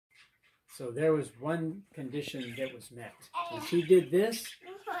So there was one condition that was met. When she did this,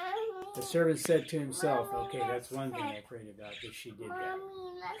 the servant said to himself, okay, that's one thing I prayed about, that she did that.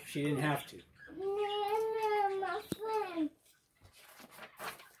 She didn't have to.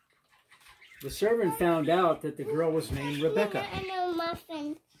 The servant found out that the girl was named Rebecca,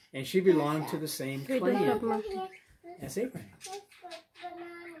 and she belonged to the same clan as Abraham.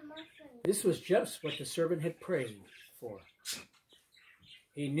 This was just what the servant had prayed for.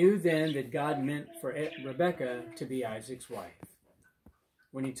 He knew then that God meant for Rebecca to be Isaac's wife.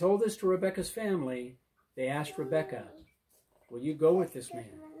 When he told this to Rebecca's family, they asked Rebecca, will you go with this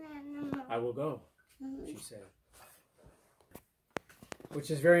man? I will go, she said.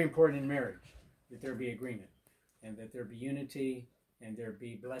 Which is very important in marriage, that there be agreement, and that there be unity, and there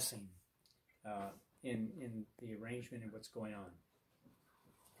be blessing in the arrangement and what's going on.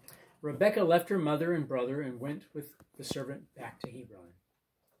 Rebecca left her mother and brother and went with the servant back to Hebron.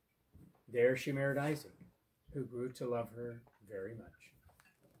 There she married Isaac, who grew to love her very much.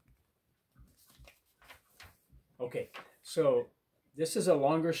 Okay, so this is a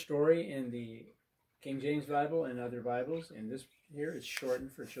longer story in the King James Bible and other Bibles, and this here is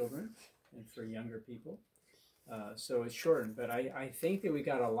shortened for children and for younger people. So it's shortened, but I think that we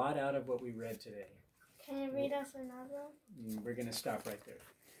got a lot out of what we read today. Can you read us another one? We're going to stop right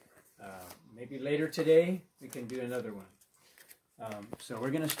there. Maybe later today we can do another one. So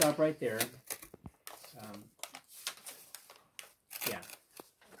we're going to stop right there. Yeah.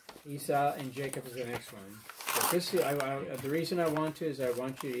 Esau and Jacob is the next one. But this, the reason I want to is I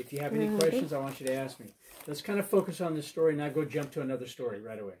want you, if you have any questions, I want you to ask me. Let's kind of focus on this story, not go jump to another story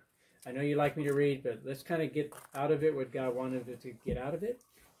right away. I know you like me to read, but let's kind of get out of it what God wanted it to get out of it.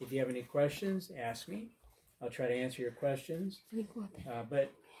 If you have any questions, ask me. I'll try to answer your questions.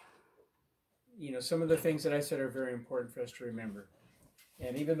 But, you know, some of the things that I said are very important for us to remember.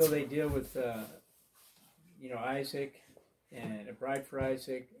 And even though they deal with, you know, Isaac and a bride for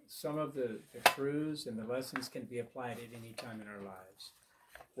Isaac, some of the truths and the lessons can be applied at any time in our lives.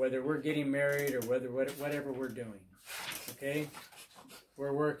 Whether we're getting married or whatever we're doing. Okay?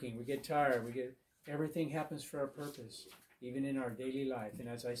 We're working, we get tired, everything happens for a purpose, even in our daily life. And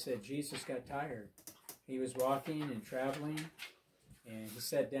as I said, Jesus got tired. He was walking and traveling, and he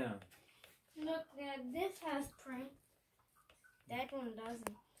sat down. Look, Dad, this has print. That one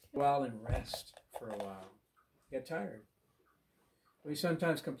doesn't. While and rest for a while. Get tired. We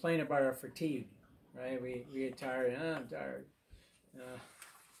sometimes complain about our fatigue, right? We get tired. I'm tired.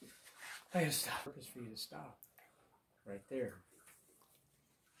 I gotta stop. Purpose for you to stop right there.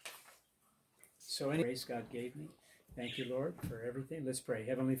 So any grace God gave me, thank you, Lord, for everything. Let's pray.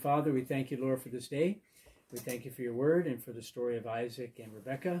 Heavenly Father, we thank you, Lord, for this day. We thank you for your word and for the story of Isaac and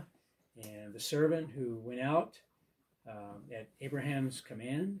Rebekah and the servant who went out at Abraham's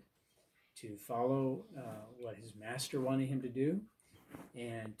command to follow what his master wanted him to do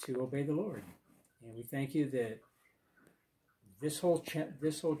and to obey the Lord. And we thank you that this whole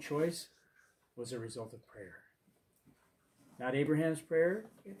choice was a result of prayer. Not Abraham's prayer,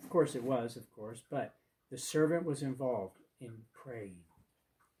 of course it was, but the servant was involved in praying.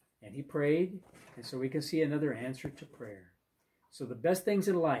 And he prayed, and so we can see another answer to prayer. So the best things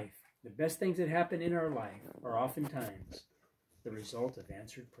in life, the best things that happen in our life are oftentimes the result of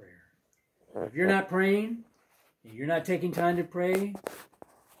answered prayer. If you're not praying, and you're not taking time to pray,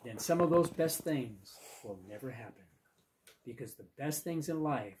 then some of those best things will never happen. Because the best things in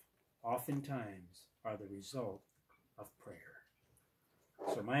life oftentimes are the result of prayer.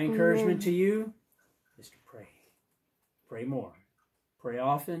 So my encouragement to you is to pray. Pray more. Pray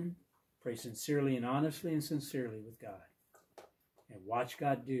often. Pray sincerely and honestly and sincerely with God. And watch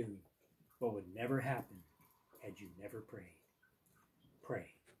God do what would never happen had you never prayed. Pray.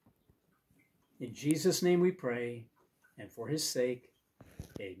 In Jesus' name we pray, and for his sake,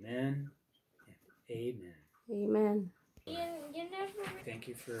 amen and amen. Amen. Thank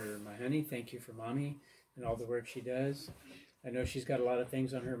you for my honey. Thank you for Mommy and all the work she does. I know she's got a lot of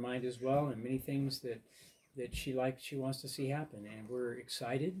things on her mind as well, and many things that she wants to see happen. And we're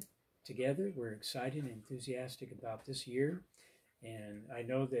excited together. We're excited and enthusiastic about this year. And I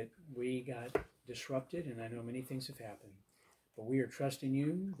know that we got disrupted, and I know many things have happened. But we are trusting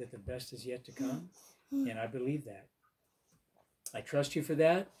you that the best is yet to come, and I believe that. I trust you for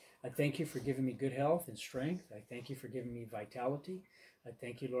that. I thank you for giving me good health and strength. I thank you for giving me vitality. I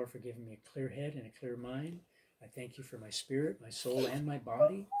thank you, Lord, for giving me a clear head and a clear mind. I thank you for my spirit, my soul, and my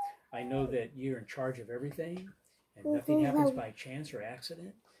body. I know that you're in charge of everything, and nothing happens by chance or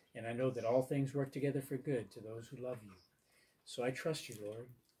accident. And I know that all things work together for good to those who love you. So I trust you, Lord.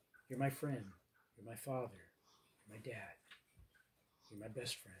 You're my friend. You're my father. You're my dad. You're my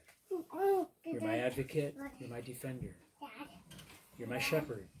best friend. You're my advocate. You're my defender. You're my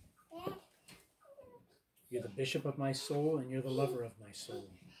shepherd. You're the bishop of my soul, and you're the lover of my soul.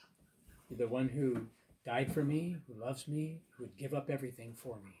 You're the one who died for me, who loves me, who would give up everything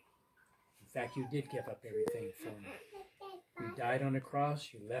for me. In fact, you did give up everything for me. You died on a cross.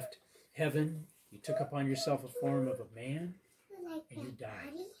 You left heaven. You took upon yourself a form of a man, and you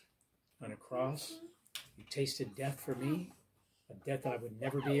died on a cross. You tasted death for me, a death that I would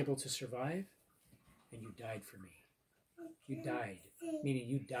never be able to survive, and you died for me. You died, meaning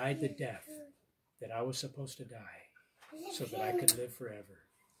you died the death that I was supposed to die so that I could live forever.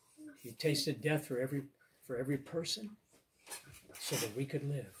 You tasted death for every person so that we could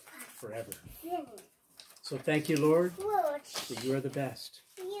live forever. So thank you, Lord, that you are the best,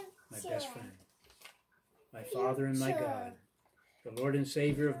 my best friend, my Father and my God, the Lord and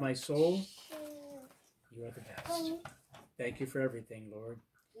Savior of my soul. You are the best. Thank you for everything, Lord.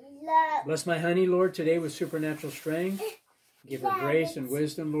 Bless my honey, Lord, today with supernatural strength. Give her grace and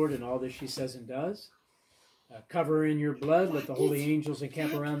wisdom, Lord, in all that she says and does. Cover her in your blood. Let the holy angels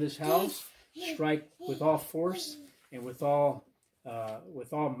encamp around this house. Strike with all force and with all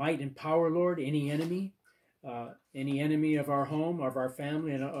might and power, Lord, any enemy of our home, of our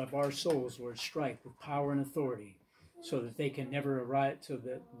family, and of our souls, Lord. Strike with power and authority so that they can never arrive, so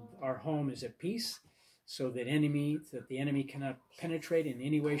that our home is at peace, so that the enemy cannot penetrate in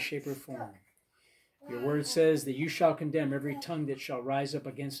any way, shape, or form. Your word says that you shall condemn every tongue that shall rise up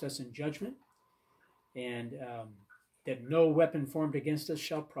against us in judgment, and that no weapon formed against us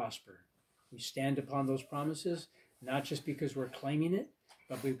shall prosper. We stand upon those promises, not just because we're claiming it,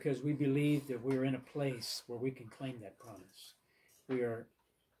 but because we believe that we're in a place where we can claim that promise. We are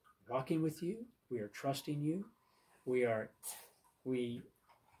walking with you. We are trusting you. We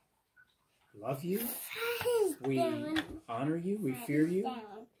love you. We honor you. We fear you.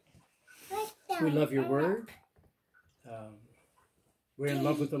 We love your word. We're in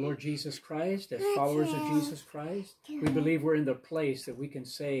love with the Lord Jesus Christ. As followers of Jesus Christ, we believe we're in the place that we can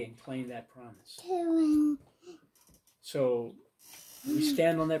say and claim that promise. So we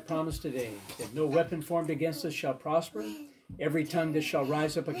stand on that promise today, that no weapon formed against us shall prosper. Every tongue that shall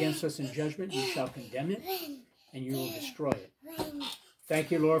rise up against us in judgment, you shall condemn it, and you will destroy it.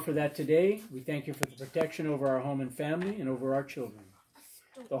 Thank you, Lord, for that today. We thank you for the protection over our home and family and over our children.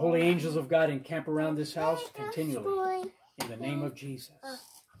 The holy angels of God encamp around this house continually in the name of Jesus.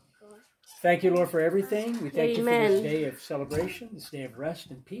 Thank you, Lord, for everything. We thank you for this day of celebration, this day of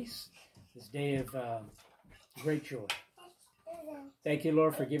rest and peace, this day of great joy. Thank you,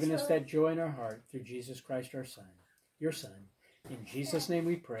 Lord, for giving us that joy in our heart through Jesus Christ, our Son, your Son. In Jesus' name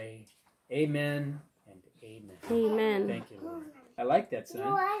we pray. Amen and amen. Amen. Thank you, Lord. I like that, son.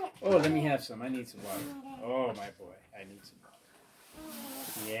 Oh, let me have some. I need some water. Oh, my boy. I need some water.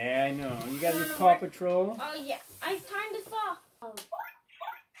 Yeah, I know. You got your Paw Patrol? Oh, yeah. I turned this off.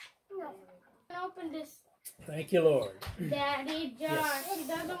 Open this. Thank you, Lord. Daddy Josh, Yes. he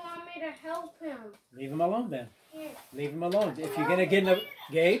doesn't want me to help him. Leave him alone, then. Here. Leave him alone. If you're going to get in the...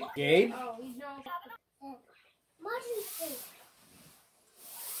 Gabe? Gabe? Oh, he's not.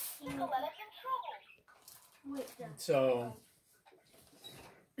 So,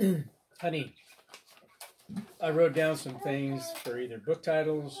 honey, I wrote down some things for either book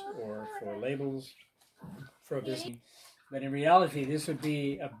titles or for labels for a business. But in reality, this would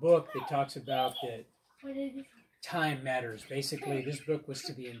be a book that talks about that time matters. Basically, this book was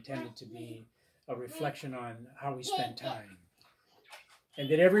to be intended to be a reflection on how we spend time. And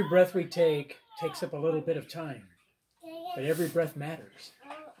that every breath we take takes up a little bit of time. But every breath matters.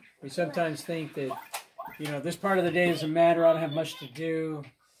 We sometimes think that, you know, this part of the day doesn't matter. I don't have much to do.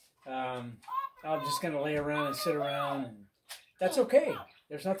 I'm just going to lay around and sit around. And that's okay.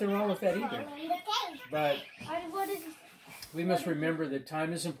 There's nothing wrong with that either. But we must remember that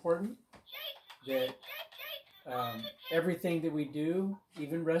time is important. That everything that we do,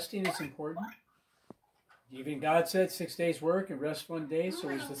 even resting, is important. Even God said 6 days work and rest 1 day. So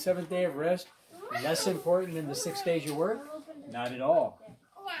is the seventh day of rest less important than the 6 days you work? Not at all.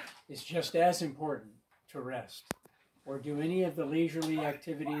 It's just as important to rest or do any of the leisurely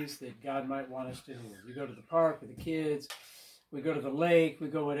activities that God might want us to do. We go to the park with the kids, we go to the lake, we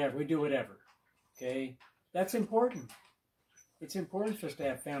go whatever, we do whatever. Okay? That's important. It's important for us to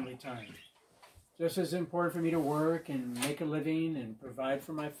have family time. Just as important for me to work and make a living and provide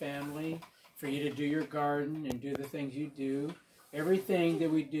for my family, for you to do your garden and do the things you do. Everything that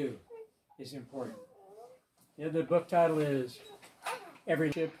we do is important. You know, the book title is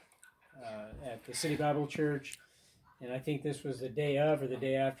Every Ship at the City Bible Church. And I think this was the day of or the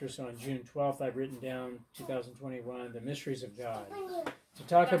day after, so on June 12th, I've written down 2021, the mysteries of God. To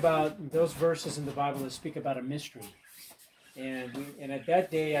talk about those verses in the Bible that speak about a mystery. And at that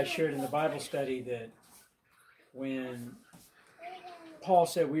day, I shared in the Bible study that when Paul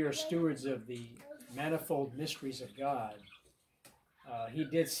said we are stewards of the manifold mysteries of God,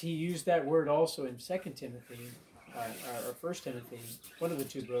 he used that word also in 2 Timothy, or 1 Timothy, one of the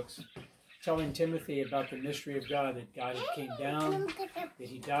two books, telling Timothy about the mystery of God, that God had came down, that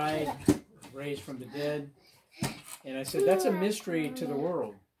he died, raised from the dead. And I said, that's a mystery to the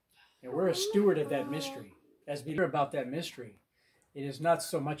world. And we're a steward of that mystery. As we hear about that mystery, it is not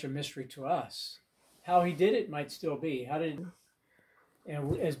so much a mystery to us. How he did it might still be. And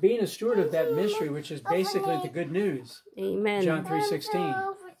as being a steward of that mystery, which is basically the good news, Amen. John 3:16,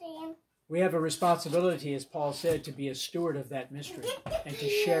 we have a responsibility, as Paul said, to be a steward of that mystery and to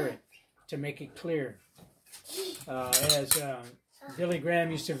share it, to make it clear. As Billy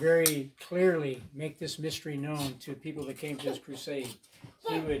Graham used to very clearly make this mystery known to people that came to his crusade.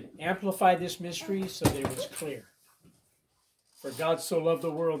 He would amplify this mystery so that it was clear. For God so loved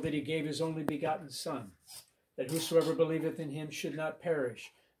the world that he gave his only begotten Son, that whosoever believeth in him should not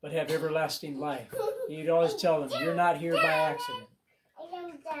perish, but have everlasting life. And you'd always tell them, you're not here by accident.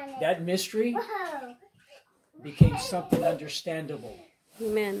 That mystery became something understandable.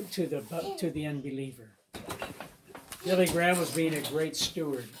 Amen. To the unbeliever. Billy Graham was being a great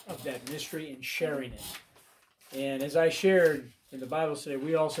steward of that mystery and sharing it. And as I shared in the Bible study,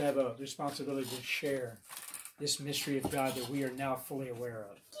 we also have a responsibility to share this mystery of God that we are now fully aware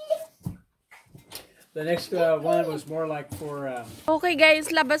of. The next one was more like for... Okay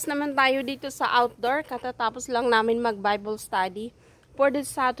guys, labas naman tayo dito sa outdoor. Katatapos lang namin mag-Bible study. For this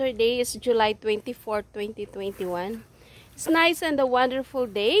Saturday is July 24, 2021. It's nice and a wonderful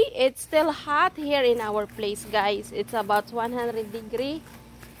day. It's still hot here in our place, guys. It's about 100 degrees.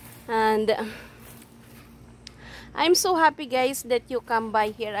 And I'm so happy, guys, that you come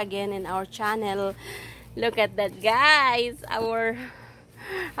by here again in our channel. Look at that, guys. Our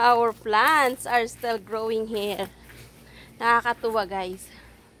plants are still growing here. Nakakatuwa, guys.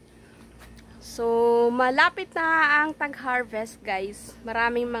 So, malapit na ang tag-harvest, guys.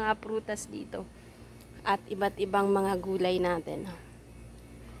 Maraming mga prutas dito. At iba't ibang mga gulay natin.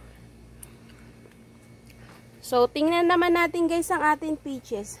 So, tingnan naman natin, guys, ang ating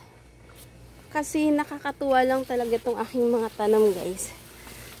peaches. Kasi nakakatuwa lang talaga itong aking mga tanom, guys.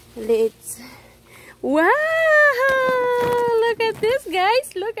 Wow! Look at this,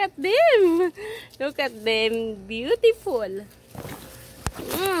 guys. Look at them. Look at them. Beautiful.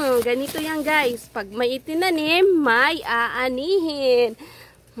 Ganito yan, guys. Pag may itinanim, may aanihin.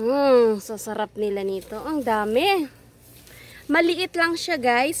 Sasarap nila nito. Ang dami. Maliit lang siya,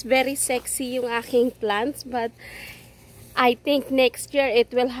 guys. Very sexy yung aking plants. But I think next year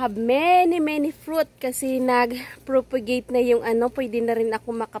it will have many fruit kasi nag-propagate na yung ano. Pwede na rin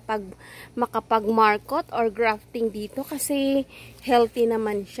ako makapag-market or grafting dito kasi healthy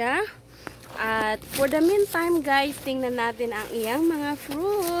naman siya. At for the meantime, guys, tingnan natin ang iyang mga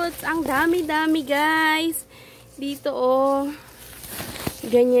fruits. Ang dami-dami, guys. Dito, oh.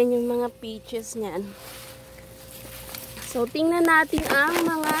 Ganyan yung mga peaches niyan. So, tingnan natin ang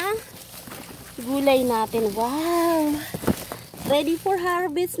mga gulay natin. Wow! Ready for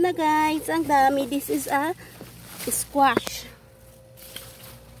harvest na, guys. Ang dami. This is a squash.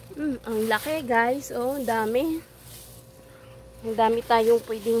 Ang laki, guys. Oh, ang dami. Ang dami tayong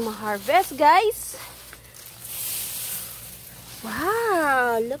pwedeng ma-harvest, guys.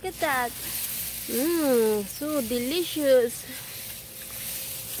 Wow! Look at that. So delicious.